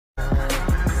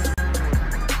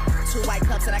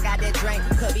said I got that drink.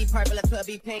 Could be purple or could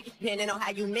be pink, depending on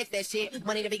how you mix that shit.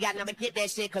 Money to be got, never get that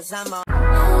shit, cause I'm on.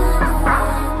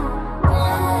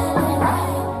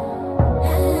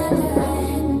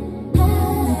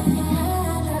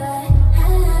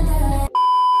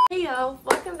 Hey y'all,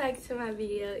 welcome back to my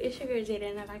video. It's your girl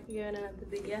Jaydanevaeh, back here in another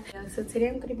video. So today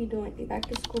I'm gonna be doing a back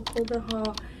to school clothing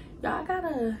haul. Y'all got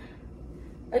a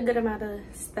good amount of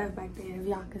stuff back there, if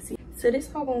y'all can see. So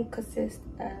this haul gonna consist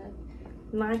of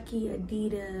Nike,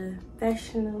 Adidas,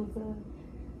 Fashion Nova,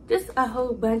 just a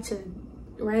whole bunch of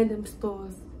random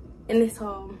stores in this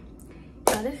haul.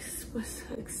 Now this was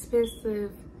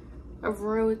expensive, a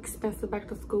real expensive back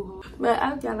to school haul. But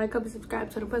I hope y'all like, comment,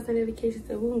 subscribe, turn on post notifications,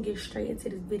 so we can get straight into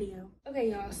this video. Okay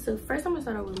y'all, so first I'm gonna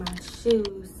start off with my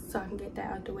shoes so I can get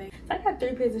that out the way. So I got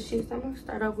 3 pairs of shoes, so I'm gonna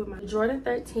start off with my Jordan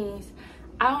 13s.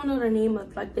 I don't know the name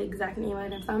of, like, the exact name of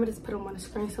them, so I'm gonna just put them on the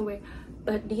screen somewhere.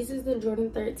 But these is the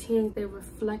Jordan 13s. They're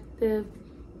reflective.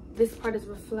 This part is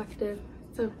reflective,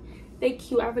 so they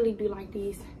cute. I really do like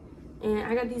these, and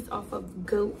I got these off of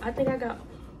GOAT. I think I got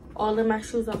all of my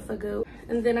shoes off of GOAT.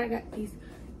 And then I got these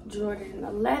Jordan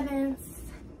 11s.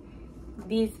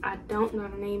 These, I don't know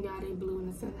the name, y'all. They blue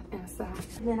in the inside.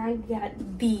 And then I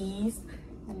got these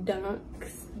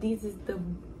Dunks.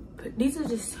 These are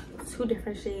just 2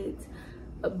 different shades,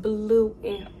 a blue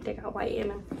and they got white in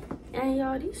them. And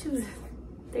y'all, these shoes,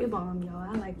 they bomb, y'all.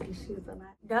 I like these shoes a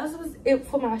lot. That was it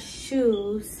for my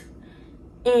shoes,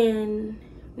 and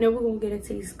now we're gonna get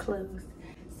into these clothes.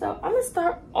 So I'm gonna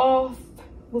start off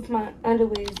with my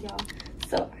underwears, y'all.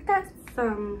 So I got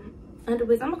some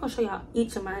underwears. I'm not gonna show y'all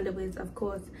each of my underwears, of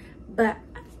course, but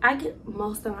I get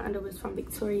most of my underwears from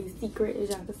Victoria's Secret,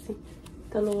 as y'all can see.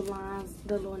 The little lines,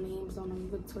 the little names on them,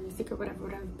 Victoria's Secret,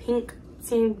 whatever. Pink,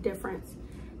 same difference.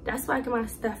 That's where I get my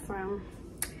stuff from.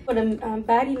 For the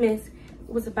body mist,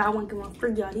 it was a buy one get one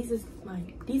free, y'all. These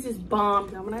is bomb,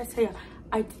 y'all. When I tell y'all,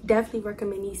 I definitely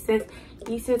recommend these scents.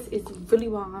 These scents is really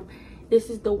bomb. This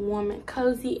is the warm and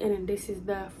cozy, and then this is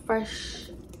the fresh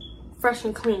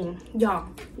and clean, y'all.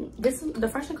 The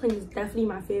fresh and clean is definitely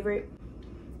my favorite.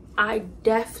 I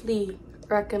definitely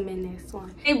recommend this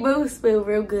one. They both smell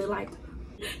real good. Like,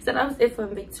 so that was it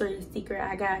from Victoria's Secret.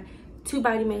 I got 2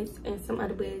 body mists and some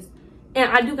underwears. And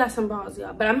I do got some bras,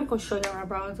 y'all, but I'm not gonna show y'all my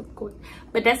bras, of course.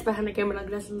 But that's behind the camera, like,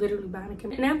 that's literally behind the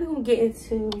camera. Now we're gonna get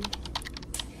into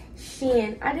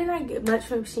Shein. I did not get much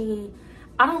from Shein.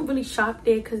 I don't really shop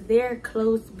there because their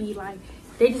clothes be like,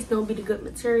 they just don't be the good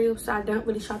material, so I don't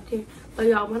really shop there. But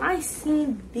y'all, when I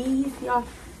seen these, y'all,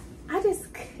 I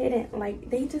just couldn't, like,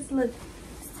 they just look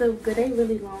so good. They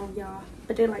really long, y'all,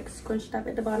 but they're like scrunched up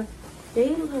at the bottom.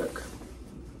 They look.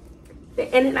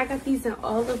 And then I got these in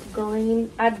olive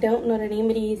green. I don't know the name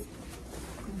of these,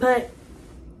 but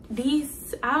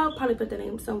these, I'll probably put the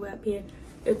name somewhere up here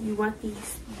if you want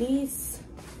these. These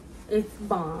is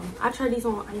bomb. I tried these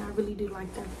on and I really do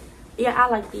like them. Yeah, I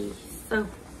like these, so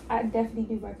I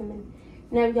definitely do recommend.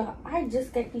 Now y'all, I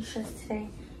just got these shirts today.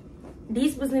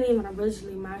 These wasn't even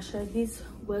originally my shirt. These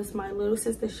was my little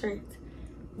sister's shirts,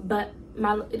 but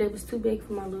they was too big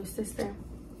for my little sister,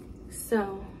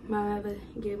 so my mother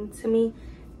gave them to me,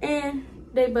 and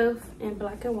they both in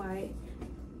black and white,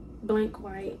 blank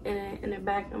white, and in the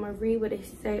back I'm gonna read what they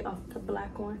say off the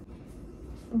black one.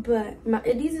 But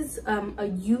these is a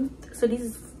youth, so these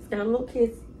is the little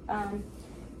kids, and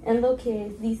little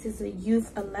kids, these is a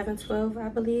youth 11-12, I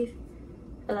believe,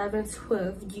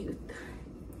 11-12 youth.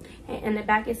 And in the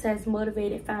back it says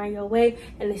motivated, find your way,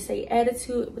 and they say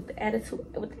attitude with the X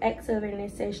over it, and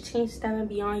it says change stepping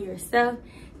beyond yourself.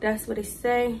 That's what it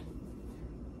say.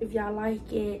 If y'all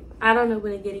like it, I don't know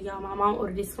where to get it, y'all. My mom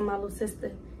ordered this for my little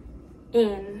sister,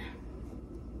 and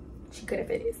she could have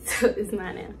fit it, so it's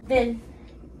not now. Then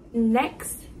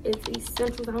next is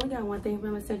essentials. I only got one thing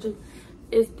from essentials.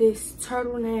 Is this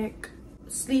turtleneck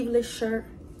sleeveless shirt,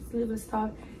 sleeveless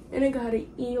top, and it got an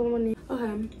E on it.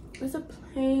 Okay, it's a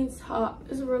plain top.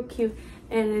 It's real cute,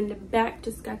 and in the back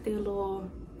just got their little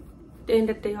thing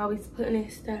that they always put in their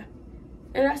stuff.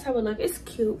 And that's how it look. It's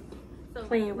cute. So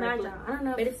plain regular. I don't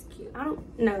know, but it's cute. I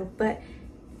don't know, but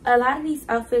a lot of these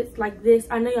outfits like this,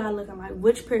 I know y'all looking like,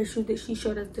 which pair of shoes that she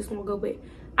showed us this one go with?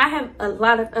 I have a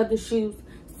lot of other shoes,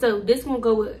 so this won't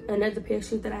go with another pair of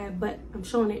shoes that I have, but I'm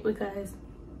showing it because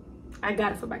I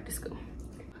got it for back to school.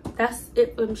 That's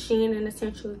it from Shein and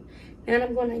Essentials. Then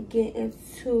I'm gonna get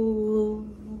into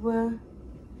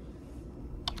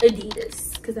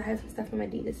Adidas, because I have some stuff from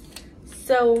Adidas.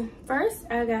 So first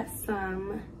I got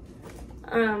some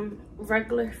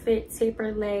regular fit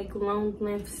taper leg long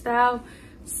length style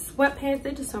sweatpants.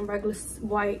 They're just some regular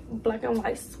black and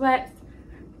white sweats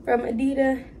from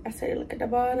Adidas. I said look at the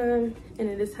bottom, and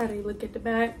then this is how they look at the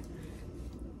back.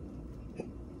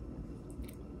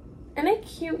 And they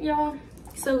cute, y'all.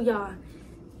 So y'all,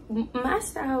 my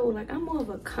style, like, I'm more of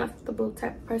a comfortable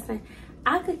type of person.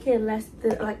 I could care less,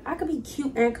 like, I could be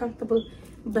cute and comfortable,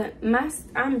 but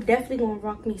I'm definitely gonna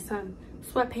rock me some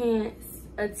sweatpants,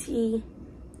 a tee,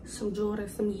 some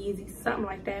Jordans, some Yeezys, something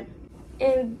like that.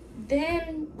 And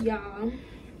then y'all,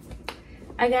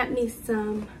 I got me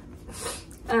some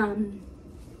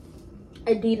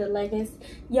Adidas leggings.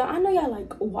 Y'all, I know y'all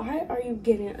like, why are you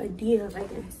getting Adidas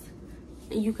leggings?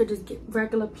 And you could just get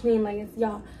regular plain leggings.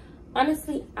 Y'all,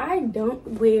 honestly, I don't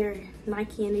wear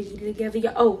Nike and Adidas together.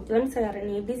 Y'all, oh, let me tell y'all the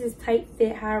name. This is tight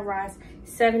fit high rise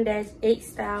 7-8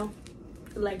 style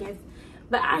leggings.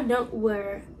 But I don't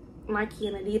wear Nike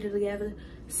and Adidas together.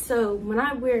 So when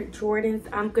I wear Jordans,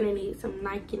 I'm gonna need some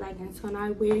Nike leggings. When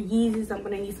I wear Yeezys, I'm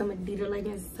gonna need some Adidas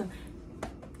leggings. So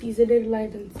these Adidas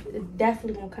leggings is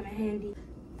definitely gonna come in handy.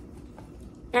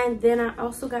 And then I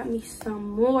also got me some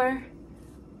more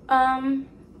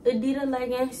Adidas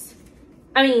leggings.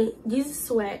 I mean, these are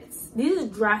sweats. These are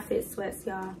dry fit sweats,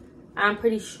 y'all. I'm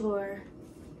pretty sure.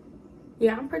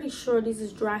 Yeah, I'm pretty sure these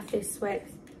is dry fit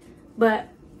sweats. But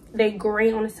they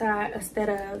gray on the side instead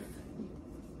of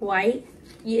white.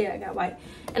 Yeah, I got white.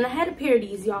 And I had a pair of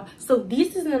these, y'all. So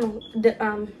these is in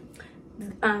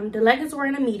the leggings were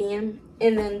in a medium,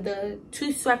 and then the two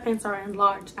sweatpants are in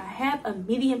large. I have a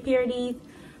medium pair of these,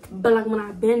 but like when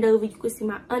I bend over, you can see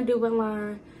my underwear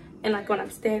line, and like when I'm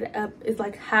standing up, it's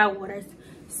like high waters.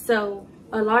 So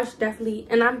a large definitely,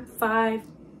 and I'm 5'4",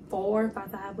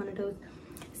 5'5", one of those.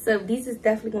 So these is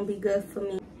definitely gonna be good for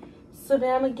me. So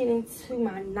then I'm gonna get into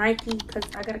my Nike, because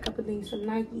I got a couple things from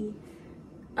Nike.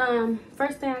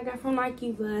 First thing I got from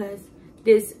Nike was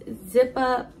this zip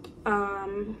up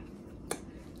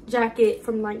jacket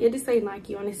from Nike. It just say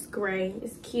Nike on, it's gray,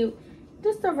 it's cute,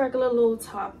 just a regular little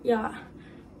top. Y'all,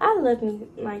 I love me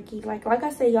Nike. Like I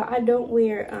said, y'all, I don't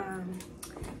wear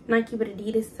Nike with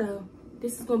Adidas, so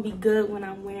this is gonna be good when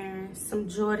I'm wearing some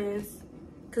Jordans,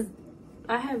 because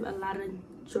I have a lot of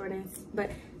Jordans, but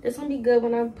this gonna be good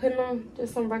when I'm putting on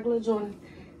just some regular Jordans.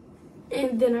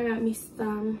 And then I got me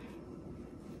some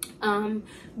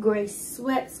gray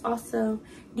sweats also.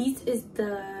 These is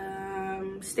the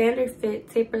standard fit,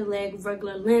 taper leg,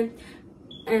 regular length,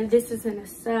 and this is in a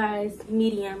size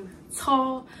medium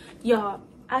tall. Y'all,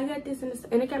 I got this in a,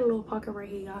 and it got a little pocket right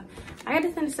here, y'all. I got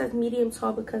this in a size medium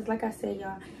tall because, like I said,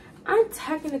 y'all, I'm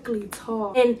technically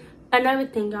tall. And another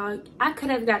thing, y'all, I could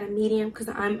have got a medium because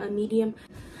I'm a medium.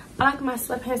 I like my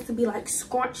sweatpants to be like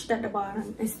scrunched at the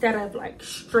bottom instead of like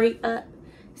straight up.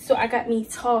 So I got me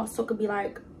tall so it could be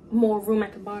like more room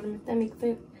at the bottom, if that makes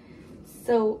sense.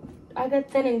 So I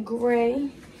got that in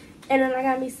gray. And then I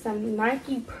got me some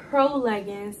Nike Pro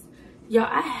leggings. Y'all,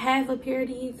 I have a pair of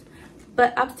these,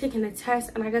 but I was taking a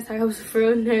test and I guess I was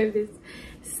real nervous.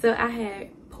 So I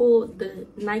had pulled the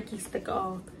Nike sticker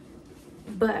off.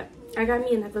 But I got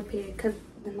me another pair because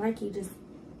the Nike just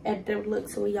added their look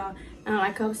to it, y'all. And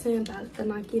like I was saying about the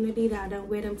Nike and Adidas, I don't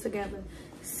wear them together.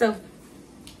 So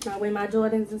when I wear my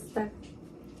Jordans and stuff,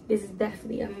 this is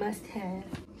definitely a must-have.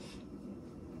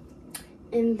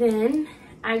 And then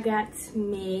I got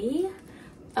me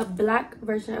a black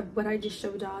version of what I just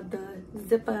showed y'all, the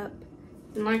zip-up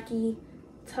Nike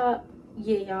top.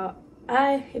 Yeah, y'all.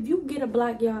 If you get a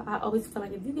black, y'all, I always feel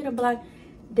like if you get a black,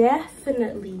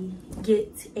 definitely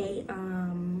get a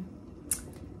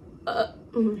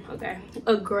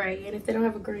a gray. And if they don't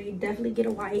have a gray, definitely get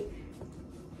a white.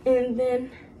 And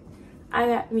then I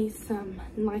got me some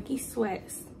Nike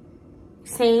sweats,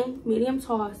 same medium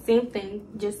tall, same thing,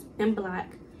 just in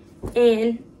black.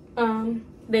 And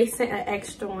they sent an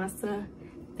extra one, so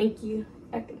thank you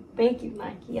Nike,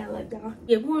 I love y'all.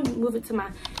 Yeah, we're gonna move it to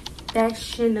my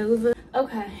Fashion Nova.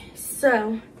 Okay,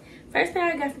 so first thing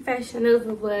I got from Fashion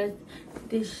Nova was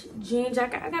this jean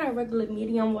jacket. I got a regular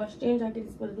medium wash jean jacket.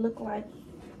 This is what it looked like.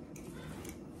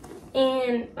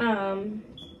 And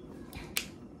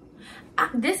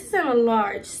this is in a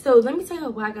large. So let me tell you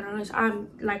why I got a large.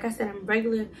 Like I said, I'm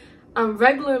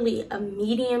regularly a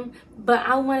medium, but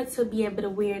I wanted to be able to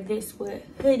wear this with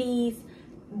hoodies,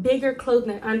 bigger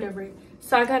clothing under it.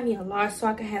 So I got me a large so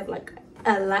I could have like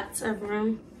a lot of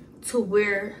room to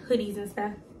wear hoodies and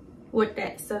stuff with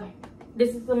that. So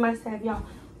this is a must have, y'all.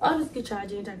 I'll just get y'all a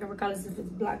jean jacket regardless if it's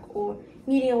black or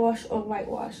medium wash or white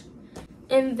wash.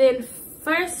 And then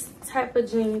first type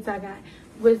of jeans I got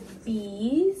was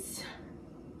these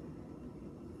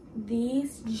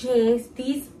jeans.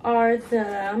 These are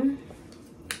the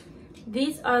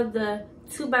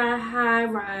 2x high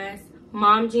rise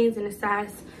mom jeans in a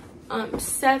size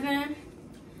 7.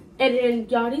 And then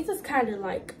y'all, these is kind of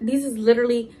like, these is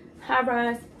literally high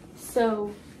rise.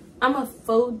 So I'm a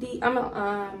fold these, I'm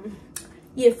a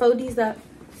yeah, fold these up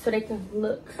so they can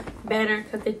look better,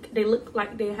 because they look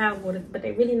like they're high waters, but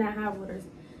they're really not high waters.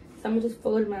 So I'm gonna just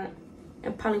fold them up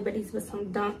and probably wear these with some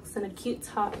dunks and a cute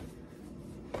top.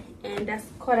 And that's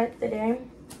caught up today.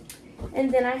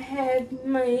 And then I have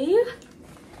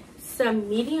some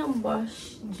medium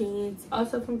wash jeans,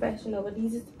 also from Fashion Nova.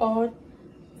 These is all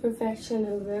from Fashion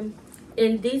Nova,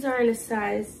 and these are in a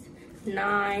size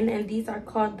 9, and these are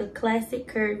called the classic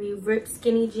curvy ripped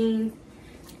skinny jeans.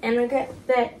 And I got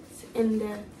that in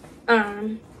the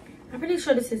I'm pretty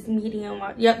sure this is medium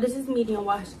wash. Yep, this is medium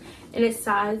wash, and it's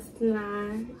size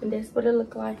 9, and that's what it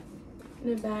look like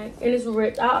in the back. And it's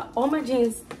ripped. All my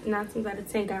jeans 9 times out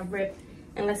of 10 got ripped,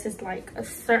 unless it's like a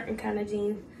certain kind of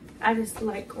jeans. I just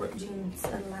like ripped jeans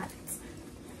a lot.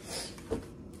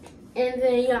 And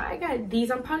then yeah, I got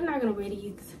these. I'm probably not gonna wear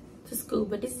these to school,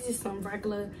 but this is just some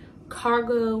regular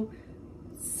cargo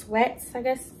sweats, I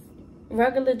guess.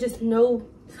 Regular, just no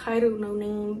title, no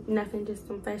name, nothing, just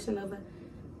some Fashion Nova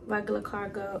regular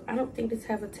cargo. I don't think this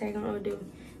have a tag on, or do.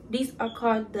 These are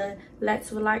called the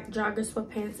Let's Relax jogger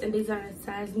sweatpants, and these are in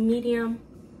size medium.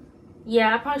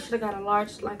 Yeah, I probably should have got a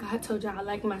large. Like I told y'all, I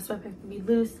like my sweatpants to be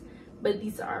loose, but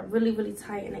these are really, really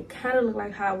tight, and they kind of look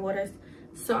like high waters.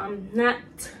 So I'm not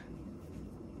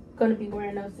gonna be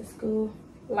wearing those to school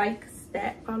like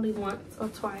that, probably once or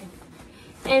twice.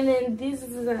 And then this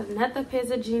is another pair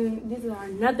of jeans. These are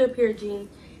another pair of jeans,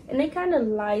 and they kind of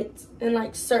light in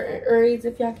like certain areas,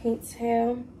 if y'all can't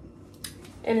tell.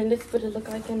 And then this is what it look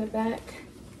like in the back.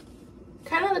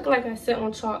 Kind of look like I sit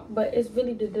on chalk, but it's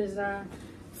really the design,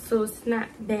 so it's not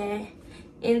bad.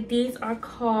 And these are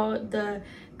called the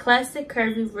classic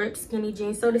curvy ripped skinny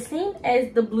jeans. So the same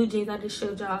as the blue jeans I just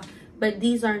showed y'all, but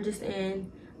these are just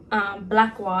in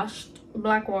black wash,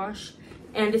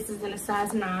 and this is in a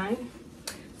size 9.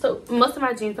 So most of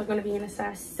my jeans are going to be in a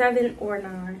size 7 or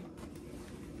 9.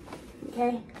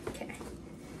 Okay.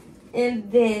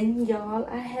 And then y'all,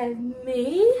 I have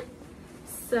made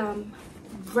some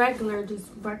regular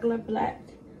black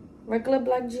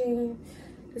jeans.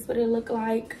 This is what it look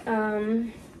like.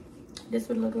 This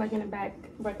would look like in the back,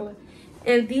 regular.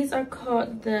 And these are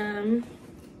called the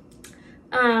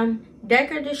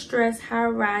Decker Distress High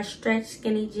Rise Stretch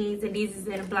Skinny Jeans, and these is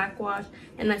in a black wash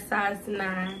and a size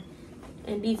 9.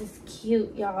 And these is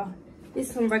cute, y'all. These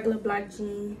are some regular black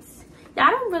jeans. Yeah, I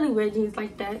don't really wear jeans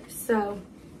like that, so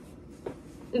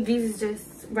these is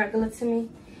just regular to me.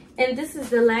 And this is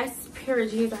the last pair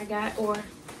of jeans I got, or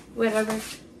whatever,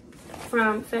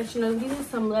 from Fashion Nova. These are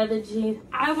some leather jeans.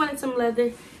 I wanted some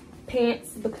leather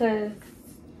pants because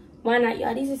why not,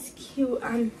 y'all? These is cute.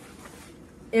 I'm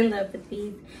in love with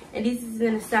these. And these is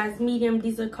in a size medium.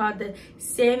 These are called the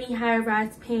Sammy High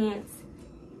Rise Pants.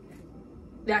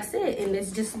 That's it. And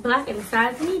it's just black and a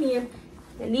size medium.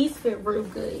 And these fit real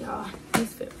good, y'all.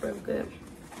 These fit real good.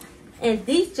 And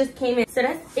these just came in. So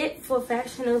that's it for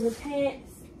Fashion Nova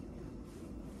pants.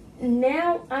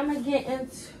 Now I'm gonna get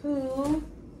into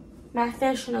my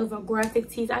Fashion Nova graphic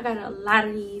tees. I got a lot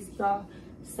of these, y'all.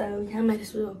 So I might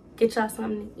as well get y'all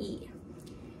something to eat.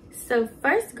 So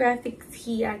first graphic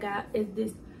tee I got is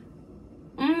this.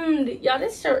 Y'all,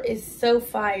 this shirt is so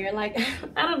fire. Like,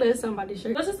 I don't know, it's somebody's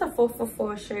shirt. It's just a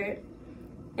 4for4 shirt,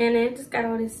 and it just got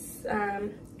all this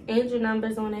angel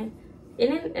numbers on it.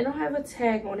 It don't have a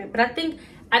tag on it, but I think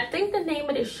the name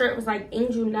of this shirt was like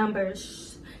Angel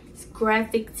Numbers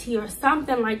graphic tee or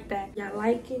something like that. Y'all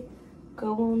like it?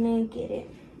 Go on and get it.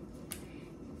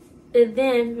 And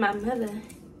then my mother,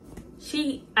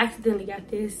 she accidentally got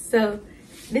this, so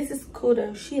this is cool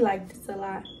though. She liked this a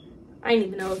lot. I didn't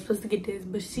even know I was supposed to get this,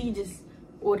 but she just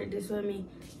ordered this for me.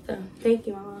 So thank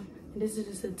you, Mom. This is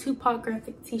just a Tupac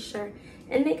graphic t-shirt,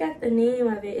 and they got the name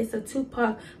of it. It's a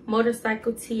Tupac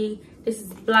motorcycle tee. This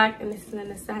is black, and this is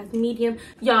in a size medium,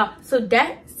 y'all. So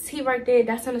that tee right there,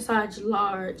 that's in a size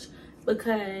large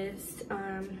because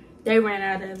they ran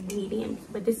out of mediums,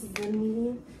 but this is in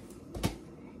medium.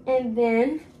 And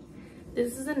then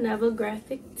this is another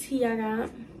graphic tee I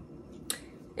got.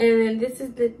 And this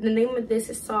is the name of this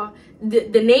is called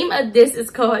the name of this is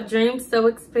called Dream So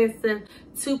Expensive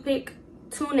tunic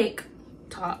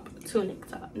top.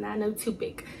 Not no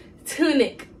tunic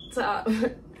top.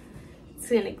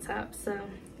 Tunic top. So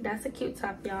that's a cute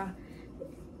top, y'all.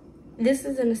 This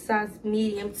is in a size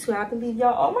medium too, I believe,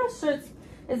 y'all. All my shirts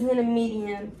is in a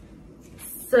medium.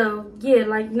 So yeah,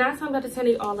 like 9 times out of 10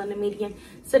 they all in the medium.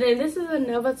 So then this is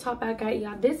another top I got,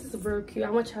 y'all. This is real cute. I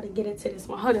want y'all to get into this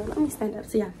one. Hold on, let me stand up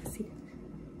so y'all can see.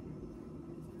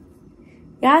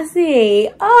 Y'all see?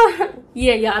 Oh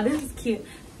yeah, y'all, this is cute.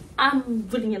 I'm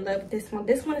really in love with this one.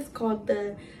 This one is called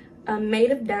the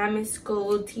Made of Diamonds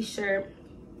Gold t-shirt.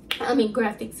 I mean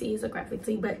graphic tee. It's a graphic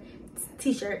tee, but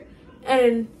t-shirt,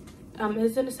 and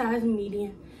it's in a size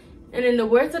medium. And then the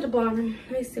words at the bottom,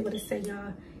 let me see what it say,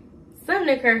 y'all. Some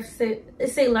in cursive, it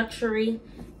say luxury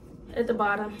at the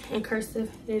bottom in cursive.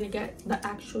 Then it got the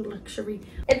actual luxury.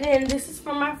 And then this is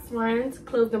from my friend's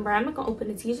clothing brand. I'm not gonna open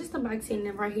it to you, just the box, and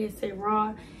then right here it say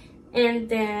raw. And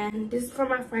then this is from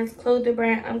my friend's clothing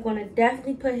brand. I'm gonna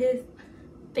definitely put his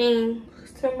thing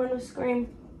somewhere on the screen.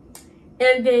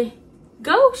 And then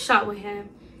go shop with him,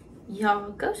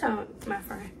 y'all. Go shop with my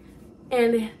friend.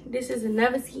 And this is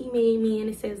another tee he made me, and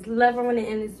it says leather on it,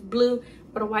 and it's blue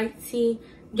with a white tee.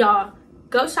 Y'all,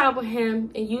 go shop with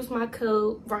him and use my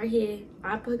code right here.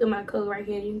 I put in my code right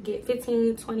here. You can get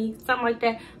 15, 20, something like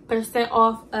that %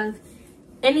 off of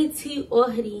any tee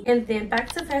or hoodie. And then back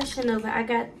to Fashion Nova, I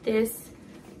got this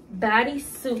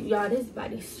bodysuit, y'all. This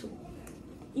bodysuit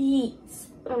eats.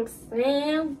 What I'm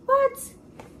saying, what?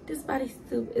 This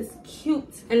bodysuit is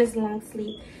cute, and it's long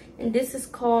sleeve. And this is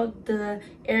called the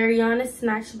Ariana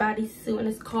Snatch bodysuit, and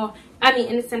it's called, and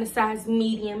it's in a size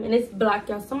medium, and it's black,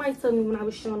 y'all. Somebody told me when I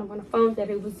was showing up on the phone that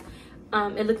it was,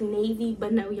 it looked navy,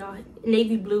 but no, y'all,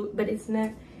 navy blue, but it's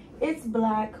not. It's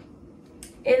black.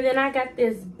 And then I got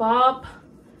this Bob,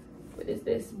 what is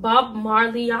this? Bob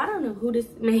Marley. I don't know who this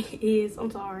man is. I'm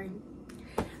sorry.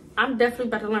 I'm definitely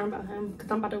about to learn about him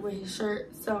because I'm about to wear his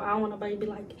shirt. So I don't want nobody to be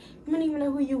like, you don't even know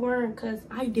who you wearing, because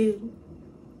I do.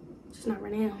 Just not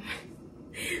right now.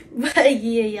 But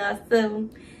yeah, y'all. So,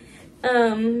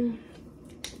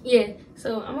 yeah.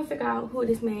 So I'm gonna figure out who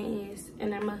this man is,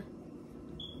 and I'm gonna,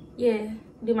 yeah,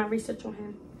 do my research on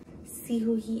him, see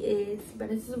who he is. But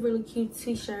this is a really cute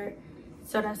t-shirt,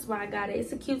 so that's why I got it.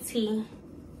 It's a cute tee.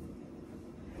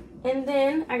 And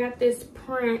then I got this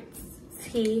Prince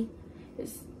tee.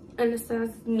 It's in the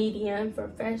size medium for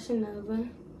Fashion Nova.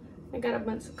 I got a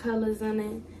bunch of colors on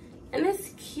it, and it's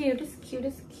cute. It's cute.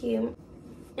 It's cute.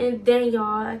 And then,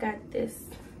 y'all, I got this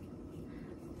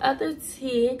other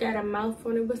tee. I got a mouth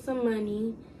on it with some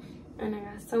money, and I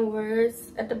got some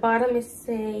words at the bottom. It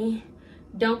say,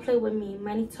 "Don't play with me.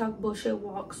 Money talk, bullshit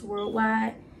walks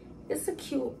worldwide." It's a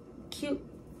cute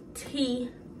tee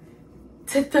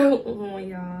to throw on,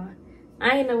 y'all. I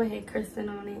didn't know it had cursing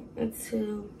on it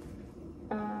until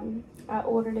I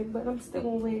ordered it, but I'm still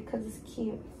gonna wear it because it's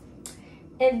cute.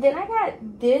 And then I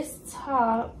got this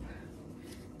top.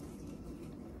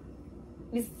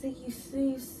 You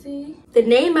see? The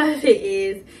name of it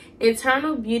is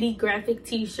Internal Beauty Graphic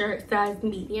T-shirt, size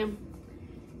medium.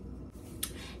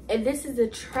 And this is a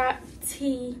trap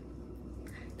tee.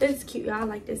 This is cute, y'all. I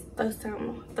like this. Throw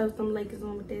some leggings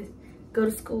on with this. Go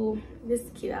to school. This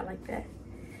is cute. I like that.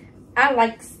 I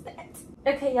like that.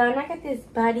 Okay, y'all, and I got this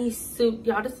bodysuit.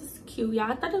 Y'all, this is cute,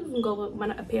 y'all. I thought it was gonna go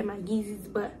with a pair of my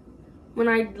Yeezys, but when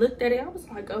I looked at it, I was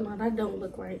like, oh no, that don't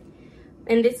look right.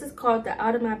 And this is called the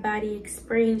Out of My Body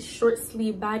Experience short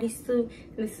sleeve bodysuit,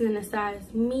 and this is in a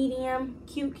size medium.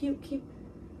 Cute.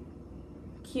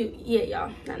 Yeah,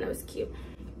 y'all, I know it's cute.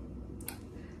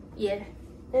 Yeah.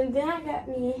 And then I got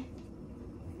me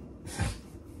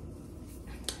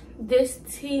this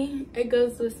tee. It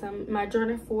goes with my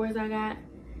Jordan 4s I got.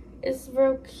 It's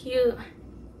real cute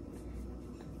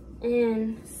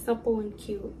and simple and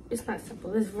cute. It's not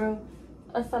simple, it's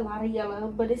a lot of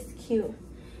yellow, but it's cute.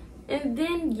 And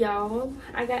then, y'all,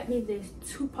 I got me this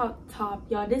Tupac top.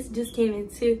 Y'all, this just came in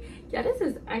too. Y'all, this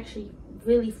is actually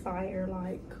really fire.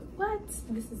 Like, what?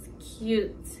 This is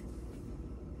cute.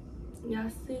 Y'all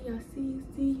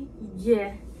see?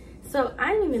 Yeah. So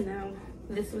I didn't even know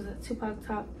this was a Tupac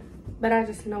top, but I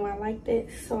just know I liked it,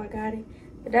 so I got it.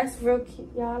 But that's real cute,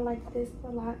 y'all. I like this a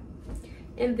lot.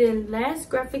 And then last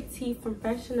graphic tee from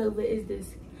Fashion Nova is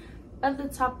this other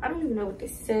top. I don't even know what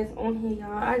this says on here,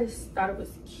 y'all. I just thought it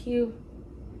was cute.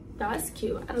 Y'all, it's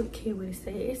cute. I don't care what it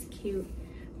says. It's cute.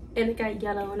 And it got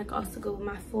yellow, and it can also go with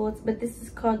my folds. But this is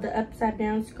called the Upside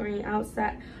Down Screen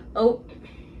Outside. Oh,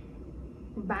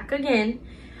 back again.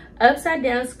 Upside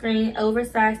Down Screen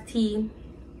Oversized Tee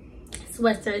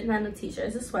Sweatshirt. It's not a t-shirt.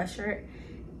 It's a sweatshirt.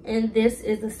 And this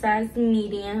is a size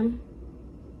medium.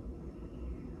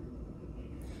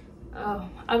 Oh,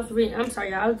 I'm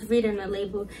sorry, y'all. I was reading the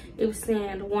label. It was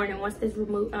saying, warning, once this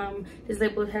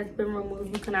label has been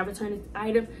removed, you cannot return this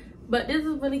item. But this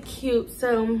is really cute.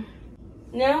 So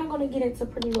now I'm gonna get into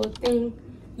Pretty Little Thing.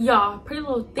 Y'all, Pretty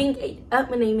Little Thing ate up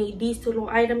when they made these two little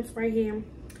items right here.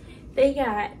 They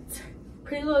got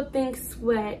Pretty Little Thing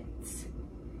sweats.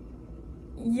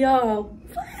 Yo,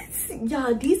 what?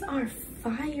 Y'all, these are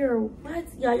fire. What?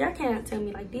 Y'all cannot tell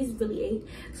me, like, these really ate.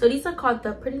 So these are called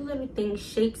the Pretty Little Thing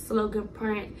shape slogan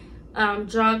print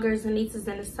joggers, and these is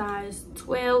in a size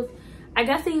 12. I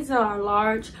guess these are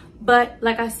large, but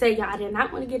like I said, y'all, I did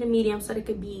not want to get a medium so they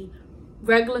could be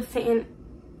regular fitting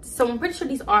So I'm pretty sure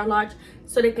these are large,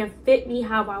 so they can fit me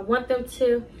how I want them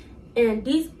to. And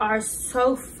these are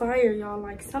so fire, y'all.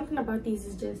 Like, something about these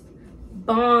is just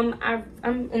bomb.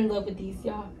 I'm in love with these,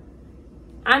 y'all.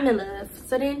 I'm in love.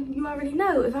 So then you already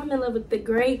know, if I'm in love with the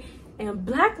gray and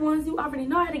black ones, you already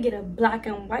know how to get a black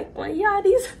and white one. Yeah,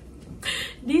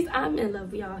 these I'm in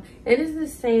love with, y'all. And this is the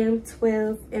same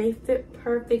 12, and they fit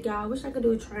perfect, y'all. I wish I could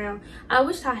do a try on. I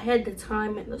wish I had the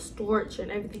time and the storage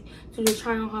and everything to do a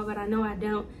try on haul, but I know I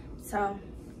don't. So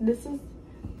this is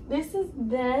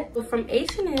that. But from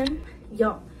H&M,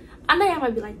 y'all, I know y'all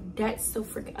might be like, that's so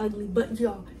freaking ugly, but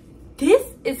y'all,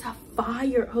 this is a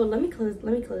fire. Oh, let me close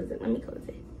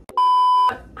it.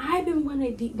 I've been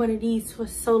wanting one of these for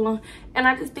so long, and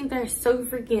I just think they're so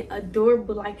freaking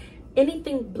adorable. Like,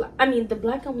 anything black, I mean the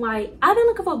black and white, I've been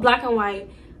looking for black and white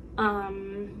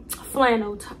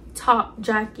flannel top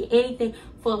jacket, anything,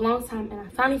 for a long time, and I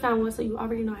finally found one. So you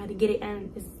already know how to get it,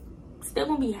 and it's still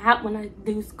gonna be hot when I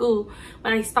do school,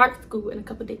 when I start school in a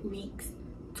couple of weeks,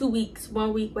 2 weeks,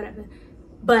 1 week, whatever.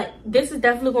 But this is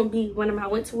definitely gonna be one of my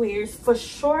winter wears for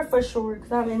sure, because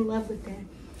I'm in love with that.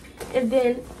 And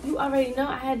then you already know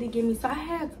I had to give me, so I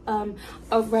have a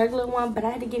regular one, but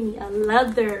I had to give me a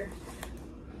leather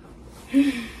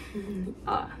I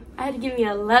had to give me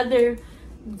a leather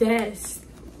vest,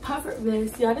 puffer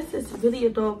vest. Y'all, this is really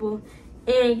adorable.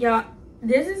 And y'all,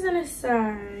 this is in a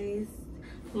size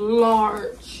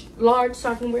large, so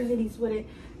I can wear hoodies with it.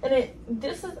 And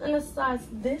this is in a size,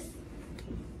 this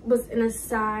was in a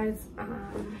size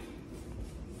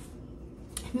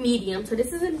medium. So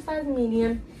this is in a size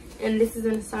medium, and this is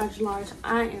in a size large.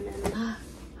 I am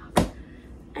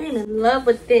in love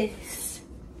with this.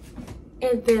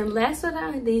 And then last but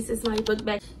not least is my book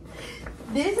bag.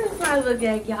 This is my book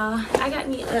bag, y'all. I got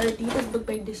me an Adidas book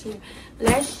bag this year.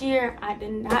 Last year I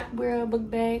did not wear a book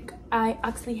bag. I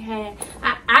actually had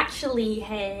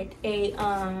a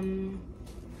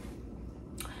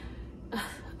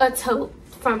tote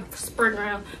from Spring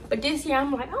Around. But this year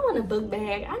I'm like, I want a book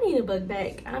bag. I need a book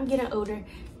bag. I'm getting older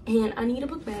and I need a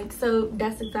book bag. So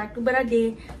that's exactly what I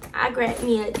did. I grabbed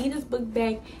me an Adidas book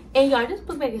bag. And y'all, this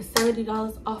book bag is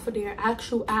 $70 off of their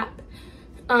actual app.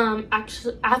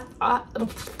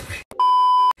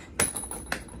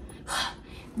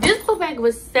 This book bag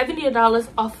was $70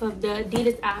 off of the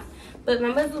Adidas app. But my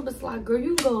mother was like, girl,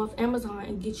 you can go off Amazon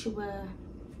and get you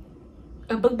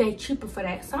a book bag cheaper for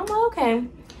that. So I'm like, okay.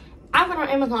 I went on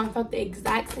Amazon, found the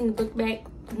exact same book bag,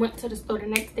 went to the store the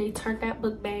next day, turned that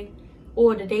book bag,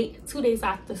 or the day, 2 days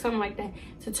after, something like that,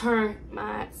 to turn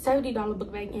my $70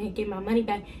 book bag and get my money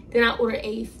back. Then I ordered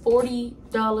a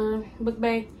 $40 book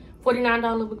bag,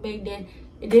 $49 book bag. Then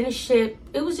it didn't ship.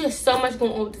 It was just so much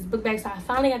going on with this book bag. So I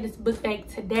finally got this book bag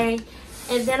today.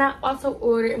 And then I also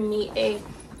ordered me a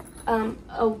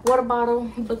water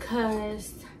bottle,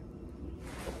 because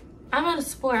I'm on a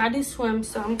sport. I do swim,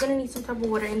 so I'm gonna need some type of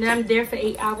water. And then I'm there for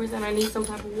 8 hours and I need some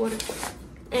type of water.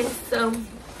 And so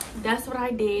that's what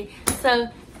I did. So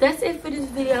that's it for this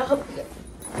video. Hope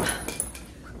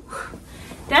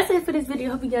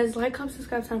you guys like, comment,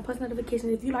 subscribe, turn on post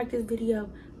notifications. If you like this video,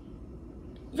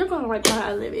 you're gonna like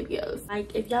my other videos.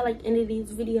 Like, if y'all like any of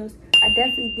these videos, I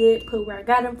definitely did put where I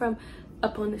got them from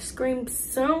up on the screen,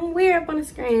 somewhere up on the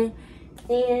screen,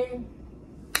 and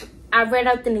I read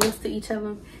out the names to each of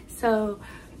them. So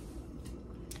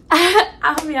I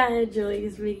hope y'all enjoy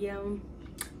this video.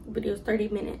 The video's 30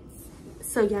 minutes,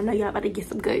 so y'all know y'all about to get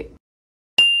some good.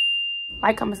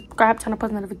 Like, comment, subscribe, turn on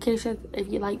post notifications if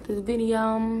you like this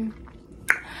video.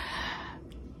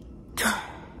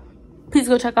 Please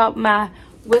go check out my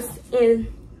what's in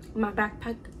my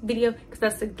backpack video, because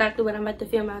that's exactly what I'm about to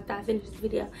film after I finish this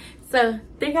video. So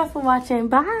thank y'all for watching.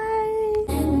 Bye.